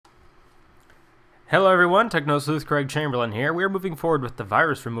Hello everyone, Techno Sleuth Craig Chamberlain here. We're moving forward with the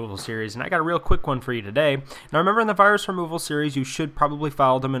virus removal series, and I got a real quick one for you today. Now remember, in the virus removal series, you should probably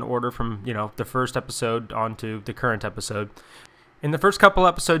follow them in order from, the first episode onto the current episode. In the first couple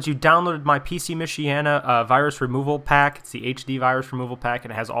episodes, you downloaded my PC Michiana virus removal pack. It's the HD virus removal pack,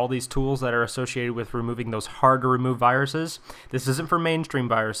 and it has all these tools that are associated with removing those hard-to-remove viruses. This isn't for mainstream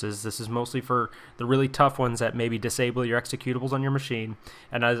viruses. This is mostly for the really tough ones that maybe disable your executables on your machine.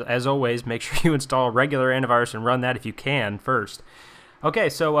 And as always, make sure you install a regular antivirus and run that if you can first. Okay,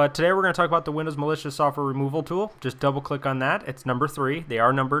 so today we're going to talk about the Windows Malicious software removal tool. Just double-click on that. It's number 3. They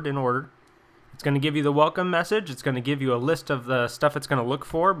are numbered in order. It's going to give you the welcome message. It's going to give you a list of the stuff it's going to look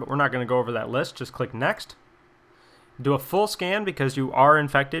for, but we're not going to go over that list. Just click Next. Do a full scan because you are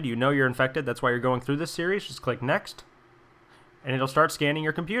infected. You know you're infected. That's why you're going through this series. Just click Next, and it'll start scanning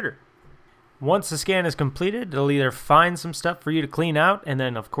your computer. Once the scan is completed, it'll either find some stuff for you to clean out, and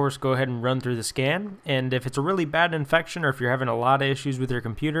then, of course, go ahead and run through the scan. And if it's a really bad infection or if you're having a lot of issues with your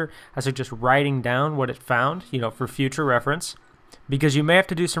computer, I suggest writing down what it found, for future reference. Because you may have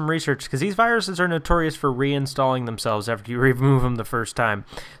to do some research, because these viruses are notorious for reinstalling themselves after you remove them the first time.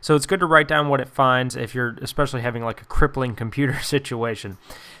 So it's good to write down what it finds if you're especially having like a crippling computer situation.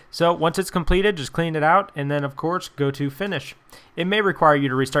 So once it's completed, just clean it out, and then of course go to Finish. It may require you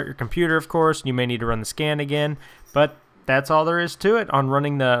to restart your computer, of course. You may need to run the scan again, but that's all there is to it on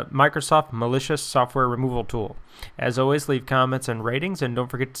running the Microsoft Malicious software removal tool. As always, leave comments and ratings, and don't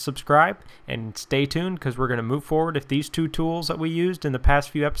forget to subscribe, and stay tuned because we're going to move forward. If these two tools that we used in the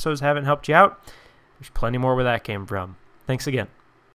past few episodes haven't helped you out, there's plenty more where that came from. Thanks again.